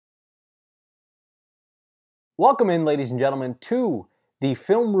Welcome in, ladies and gentlemen, to the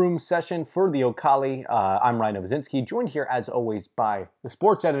film room session for the Okali. I'm Ryan Novozinsky, joined here as always by the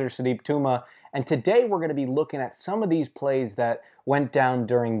sports editor, Sudeep Tumma. And today we're going to be looking at some of these plays that went down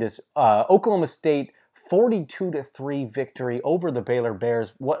during this Oklahoma State 42-3 victory over the Baylor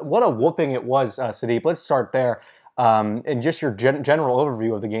Bears. What a whooping it was, Sudeep. Let's start there. And just your general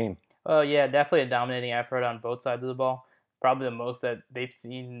overview of the game. Well, yeah, definitely a dominating effort on both sides of the ball. Probably the most that they've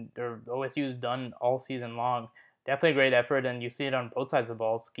seen or OSU's done all season long. Definitely a great effort, and you see it on both sides of the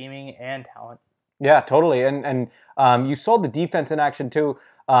ball, scheming and talent. Yeah, totally. And you saw the defense in action too.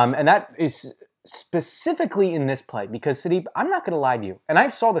 And that is specifically in this play because, Sudeep, I'm not going to lie to you. And I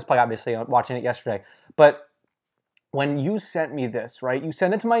saw this play, obviously, watching it yesterday. But when you sent me this, right, you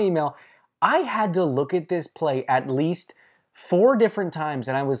sent it to my email, I had to look at this play at least 4 different times.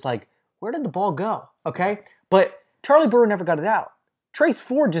 And I was like, where did the ball go? Okay. But Charlie Brewer never got it out. Trace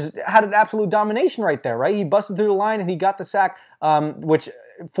Ford just had an absolute domination right there, right? He busted through the line and he got the sack, which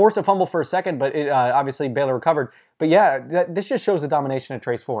forced a fumble for a second, but obviously Baylor recovered. But yeah, this just shows the domination of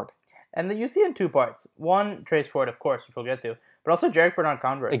Trace Ford. And you see it in 2 parts. One, Trace Ford, of course, which we'll get to, but also Jarek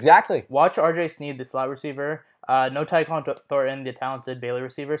Bernard-Converse. Exactly. Watch R.J. Sneed, the slot receiver. No Tyquan Thornton, the talented Baylor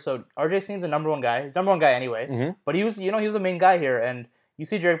receiver. So R.J. Sneed's the number one guy. He's the number one guy anyway. But he was a main guy here. And you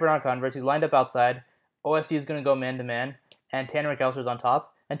see Jarek Bernard-Converse. He's lined up outside. OSU is going to go man-to-man. And Tanner McAllister's on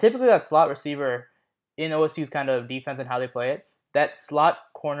top. And typically that slot receiver in OSU's kind of defense and how they play it, that slot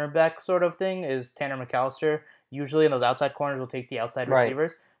cornerback sort of thing is Tanner McAllister. Usually in those outside corners will take the outside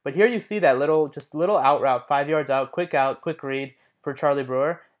receivers. But here you see that little out route, 5 yards out, quick read for Charlie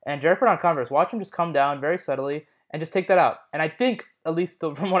Brewer. And Jarek Bernard-Converse, watch him just come down very subtly and just take that out. And I think, at least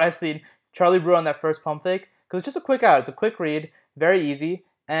from what I've seen, Charlie Brewer on that first pump fake, because it's just a quick out. It's a quick read, very easy.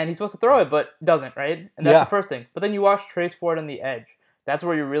 And he's supposed to throw it, but doesn't, right? And that's the first thing. But then you watch Trace Ford on the edge. That's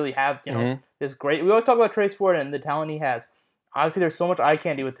where you really have, this great... We always talk about Trace Ford and the talent he has. Obviously, there's so much eye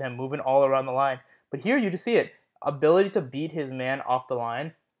candy with him moving all around the line. But here you just see it. Ability to beat his man off the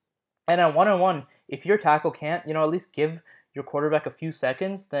line. And on one-on-one, if your tackle can't, at least give your quarterback a few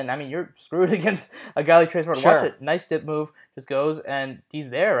seconds, then, you're screwed against a guy like Trace Ford. Sure. Watch it. Nice dip move. Just goes, and he's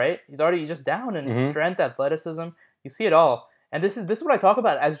there, right? He's already just down in strength, athleticism. You see it all. And this is what I talk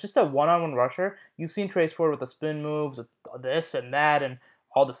about as just a one-on-one rusher. You've seen Trace Ford with the spin moves, with this and that, and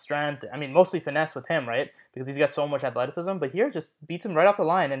all the strength. Mostly finesse with him, right? Because he's got so much athleticism. But here, just beats him right off the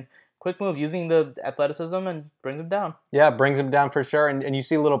line. And quick move using the athleticism and brings him down. Yeah, brings him down for sure. And you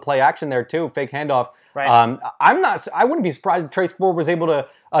see a little play action there, too. Fake handoff. Right. I wouldn't be surprised if Trace Ford was able to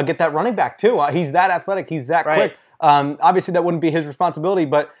get that running back, too. He's that athletic. He's that quick. Obviously, that wouldn't be his responsibility,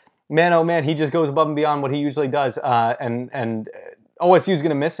 but... Man, oh man, he just goes above and beyond what he usually does, and OSU's going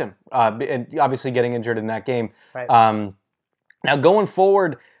to miss him, obviously getting injured in that game. Right. Now, going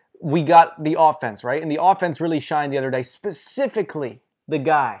forward, we got the offense, right? And the offense really shined the other day, specifically the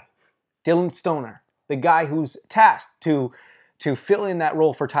guy, Dylan Stoner, the guy who's tasked to fill in that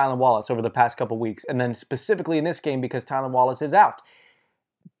role for Tylan Wallace over the past couple weeks, and then specifically in this game because Tylan Wallace is out.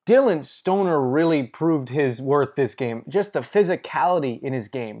 Dylan Stoner really proved his worth this game. Just the physicality in his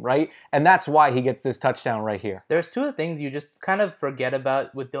game, right? And that's why he gets this touchdown right here. There's 2 things you just kind of forget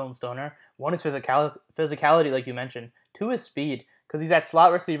about with Dylan Stoner. One is physicality, like you mentioned. 2 is speed, because he's that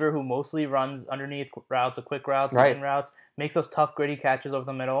slot receiver who mostly runs underneath routes, a quick routes, second routes, makes those tough, gritty catches over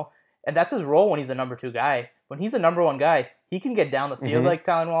the middle. And that's his role when he's a number 2 guy. When he's a number 1 guy, he can get down the field like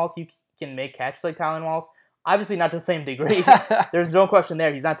Tylan Wallace. He can make catches like Tylan Wallace. Obviously not to the same degree. There's no question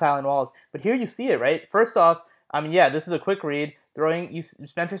there. He's not Tylan Wallace. But here you see it, right? First off, this is a quick read.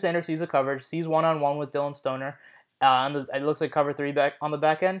 Spencer Sanders sees the coverage, sees one-on-one with Dylan Stoner. It looks like cover 3 back on the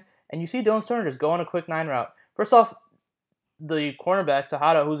back end. And you see Dylan Stoner just go on a quick 9 route. First off, the cornerback,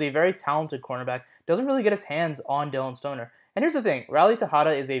 Tejada, who's a very talented cornerback, doesn't really get his hands on Dylan Stoner. And here's the thing. Riley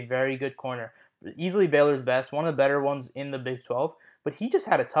Tejada is a very good corner. Easily Baylor's best, one of the better ones in the Big 12. But he just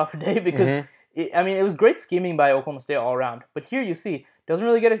had a tough day because... It was great scheming by Oklahoma State all around. But here you see, doesn't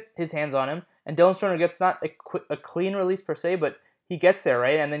really get his hands on him. And Dylan Stoner gets not a clean release per se, but he gets there,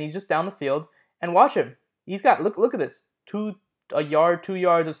 right? And then he's just down the field. And watch him. He's got, look at this, 2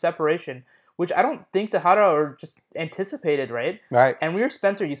 yards of separation, which I don't think Tejada or just anticipated, right? Right. And when you're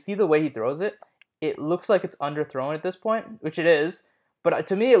Spencer, you see the way he throws it. It looks like it's underthrown at this point, which it is. But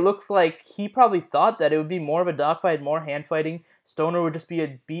to me, it looks like he probably thought that it would be more of a dogfight, more hand fighting. Stoner would just be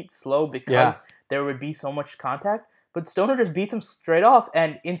a beat slow because there would be so much contact. But Stoner just beats him straight off.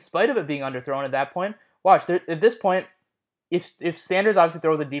 And in spite of it being underthrown at that point, watch, at this point, if Sanders obviously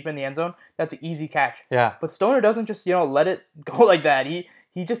throws it deep in the end zone, that's an easy catch. Yeah. But Stoner doesn't just, let it go like that.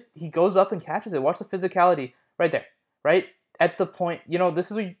 He goes up and catches it. Watch the physicality right there, right? At the point,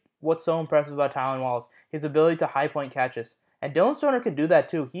 this is what's so impressive about Tylan Wallace, his ability to high point catches. And Dylan Stoner can do that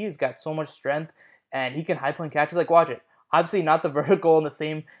too. He's got so much strength, and he can high point catches. Like, watch it. Obviously, not the vertical and the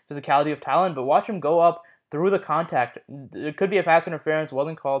same physicality of Tylan, but watch him go up through the contact. It could be a pass interference,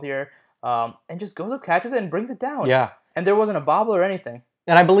 wasn't called here, and just goes up, catches it, and brings it down. Yeah. And there wasn't a bobble or anything.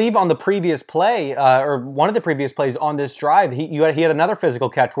 And I believe on the previous play, or one of the previous plays on this drive, he had another physical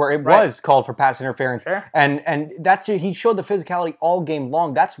catch where it was called for pass interference. Sure. And that he showed the physicality all game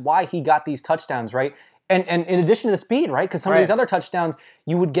long. That's why he got these touchdowns, right? And in addition to the speed, right? Because some of these other touchdowns,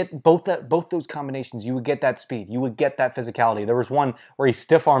 you would get both those combinations. You would get that speed. You would get that physicality. There was one where he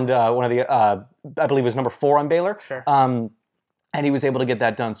stiff-armed one of the, I believe it was number 4 on Baylor. Sure. And he was able to get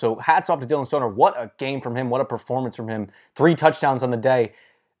that done. So hats off to Dylan Stoner. What a game from him. What a performance from him. 3 touchdowns on the day.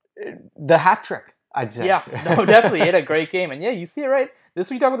 The hat trick, I'd say. Yeah, no, definitely. He had a great game. And yeah, you see it right. This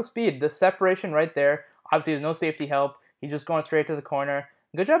is what you talk about the speed. The separation right there. Obviously, there's no safety help. He's just going straight to the corner.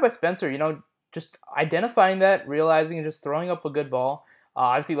 Good job by Spencer. Just identifying that, realizing, and just throwing up a good ball.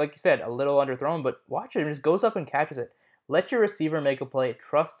 Obviously, like you said, a little underthrown, but watch it. It just goes up and catches it. Let your receiver make a play.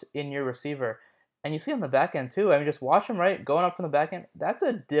 Trust in your receiver. And you see on the back end, too. I mean, just watch him, right? Going up from the back end. That's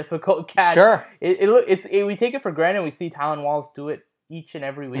a difficult catch. Sure. We take it for granted. We see Tylan Wallace do it each and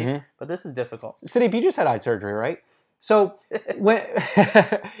every week, but this is difficult. Sudeep, you just had eye surgery, right? So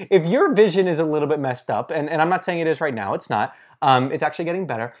if your vision is a little bit messed up, and I'm not saying it is right now, it's not. It's actually getting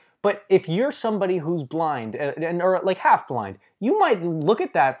better. But if you're somebody who's blind, or like half blind, you might look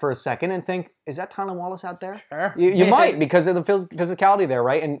at that for a second and think, is that Tylan Wallace out there? Sure. You might, because of the physicality there,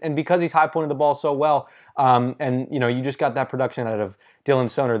 right? And because he's high-pointed the ball so well, and you just got that production out of Dylan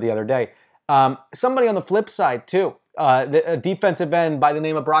Stoner the other day. Somebody on the flip side, too, a defensive end by the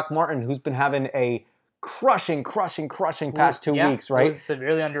name of Brock Martin, who's been having a crushing past 2 weeks, right?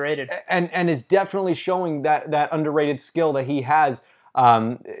 Severely underrated. And is definitely showing that underrated skill that he has,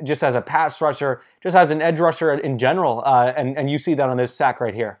 just as a pass rusher, just as an edge rusher in general, and you see that on this sack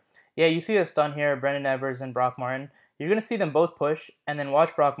right here. Yeah, you see a stun here, Brendan Evers and Brock Martin. You're going to see them both push, and then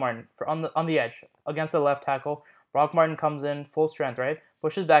watch Brock Martin on the edge against the left tackle. Brock Martin comes in full strength, right?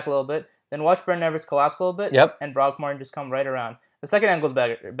 Pushes back a little bit. Then watch Brendan Evers collapse a little bit, and Brock Martin just come right around. The second angle's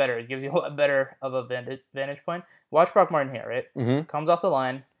better. It gives you a lot better of a vantage point. Watch Brock Martin here, right? Mm-hmm. Comes off the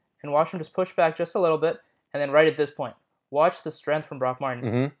line, and watch him just push back just a little bit, and then right at this point, watch the strength from Brock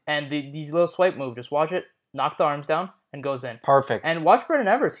Martin. And the little swipe move, just watch it, knock the arms down, and goes in. Perfect. And watch Brendan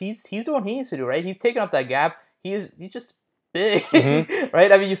Evers. He's doing what he needs to do, right? He's taking up that gap. He's just big,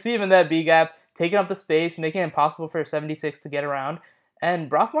 right? I mean, you see him in that B gap, taking up the space, making it impossible for 76 to get around. And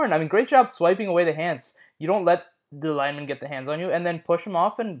Brock Martin, I mean, great job swiping away the hands. You don't let the lineman get the hands on you, and then push him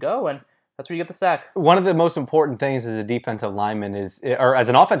off and go, and that's where you get the sack. One of the most important things as a defensive lineman or as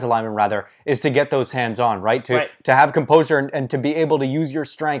an offensive lineman rather, is to get those hands on, right? To have composure and to be able to use your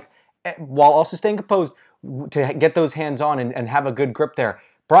strength while also staying composed, to get those hands on and have a good grip there.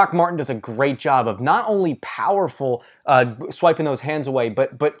 Brock Martin does a great job of not only powerful swiping those hands away,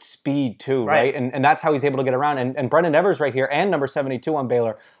 but speed too, right? And that's how he's able to get around. And Brendan Evers right here, and number 72 on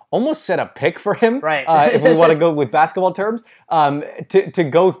Baylor, almost set a pick for him, right? If we want to go with basketball terms, to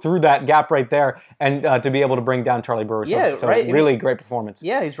go through that gap right there and to be able to bring down Charlie Brewer. So really great performance.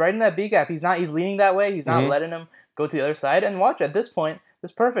 Yeah, he's right in that B gap. He's leaning that way. He's not letting him go to the other side. And watch, at this point,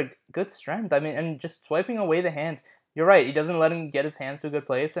 it's perfect. Good strength. I mean, and just swiping away the hands. You're right. He doesn't let him get his hands to a good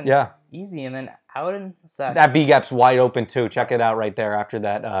place. And easy. And then out and sack. That B gap's wide open too. Check it out right there after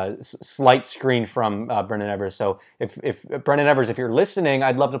that slight screen from Brendan Evers. So if Brendan Evers, if you're listening,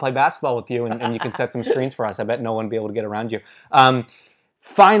 I'd love to play basketball with you, and you can set some screens for us. I bet no one will be able to get around you.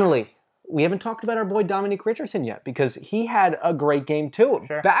 Finally, we haven't talked about our boy Dominique Richardson yet, because he had a great game too.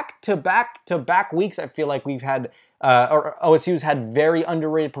 Sure. Back to back weeks, I feel like we've had, or OSU's had very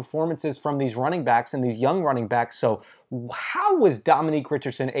underrated performances from these running backs and these young running backs. So how was Dominique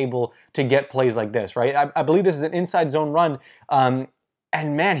Richardson able to get plays like this, right? I believe this is an inside zone run. And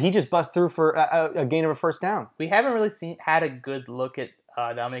man, he just bust through for a gain of a first down. We haven't really had a good look at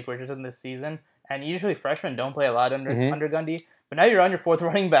Dominique Richardson this season. And usually freshmen don't play a lot under Gundy. But now you're on your fourth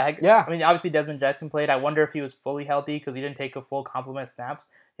running back. Yeah. I mean, obviously Desmond Jackson played. I wonder if he was fully healthy because he didn't take a full complement of snaps.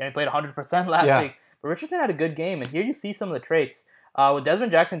 He played 100% last week. But Richardson had a good game. And here you see some of the traits. What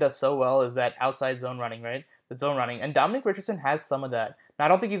Desmond Jackson does so well is that outside zone running, right? The zone running. And Dominique Richardson has some of that. Now, I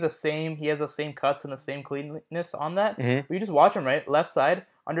don't think he has the same cuts and the same cleanness on that. But you just watch him, right? Left side,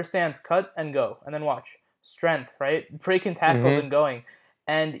 understands cut and go. And then watch. Strength, right? Breaking tackles and going.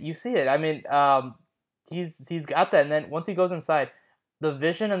 And you see it. I mean, he's got that. And then once he goes inside, the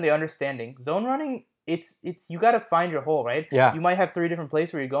vision and the understanding. Zone running, it's you got to find your hole, right? Yeah. You might have 3 different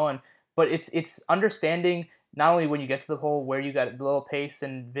places where you're going, but it's understanding not only when you get to the hole, where you got a little pace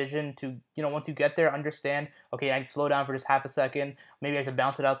and vision to, once you get there, understand, okay, I can slow down for just half a second. Maybe I can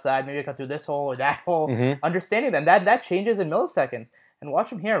bounce it outside. Maybe I can through this hole or that hole. Understanding that changes in milliseconds. And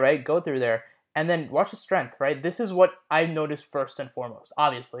watch him here, right? Go through there. And then watch the strength, right? This is what I noticed first and foremost,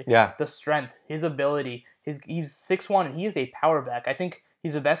 obviously. Yeah. The strength, his ability. He's 6'1", and he is a power back. I think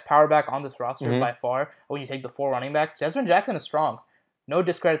he's the best power back on this roster by far when you take the 4 running backs. Desmond Jackson is strong. No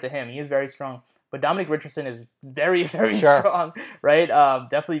discredit to him. He is very strong. But Dominic Richardson is very, very strong, right?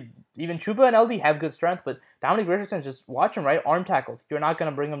 Definitely, even Chuba and LD have good strength, but Dominic Richardson, just watch him, right? Arm tackles. You're not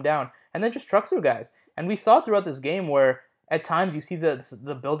going to bring him down. And then just trucks through guys. And we saw throughout this game where at times you see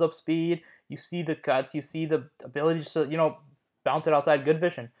the build-up speed, you see the cuts, you see the ability to, bounce it outside, good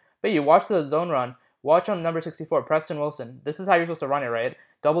vision. But you watch the zone run, watch on number 64, Preston Wilson. This is how you're supposed to run it, right?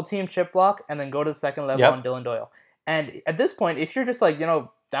 Double team, chip block, and then go to the second level on Dylan Doyle. And at this point, if you're just like,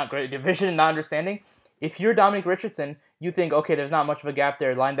 not great division, not understanding, if you're Dominic Richardson, you think, okay, there's not much of a gap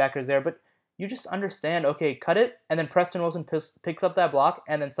there, linebackers there, but you just understand, okay, cut it, and then Preston Wilson picks up that block,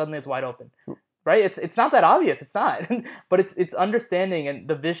 and then suddenly it's wide open. Right? It's not that obvious. It's not. But it's understanding and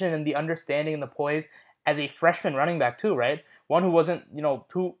the vision and the understanding and the poise as a freshman running back too, right? One who wasn't,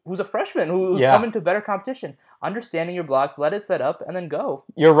 who's a freshman, who's coming to better competition. Understanding your blocks, let it set up, and then go.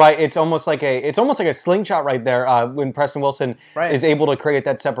 You're right. It's almost like a slingshot right there when Preston Wilson is able to create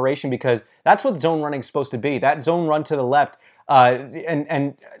that separation, because that's what zone running is supposed to be. That zone run to the left.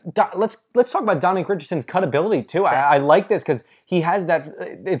 Let's talk about Dominic Richardson's cut ability too. Sure. I like this because he has that.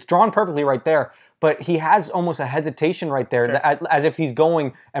 It's drawn perfectly right there, but he has almost a hesitation right there, as if he's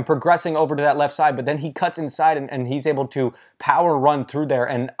going and progressing over to that left side. But then he cuts inside and he's able to power run through there.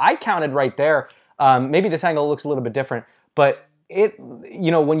 And I counted right there. Maybe this angle looks a little bit different, but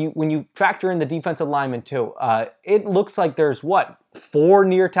when you factor in the defensive lineman too, it looks like there's 4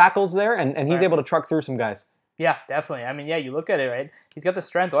 near tackles there, and he's able to truck through some guys. Yeah, definitely. I mean, you look at it, right? He's got the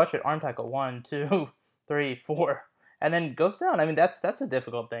strength. Watch it, arm tackle 1, 2, 3, 4, and then goes down. I mean, that's a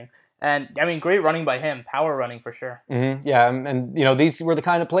difficult thing. And I mean, great running by him, power running for sure. Yeah, and these were the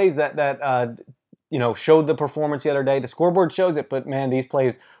kind of plays that showed the performance the other day. The scoreboard shows it, but man, these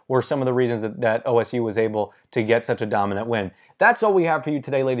plays were some of the reasons that OSU was able to get such a dominant win. That's all we have for you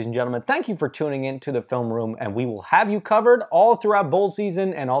today, ladies and gentlemen. Thank you for tuning in to the Film Room, and we will have you covered all throughout bowl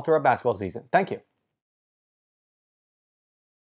season and all throughout basketball season. Thank you.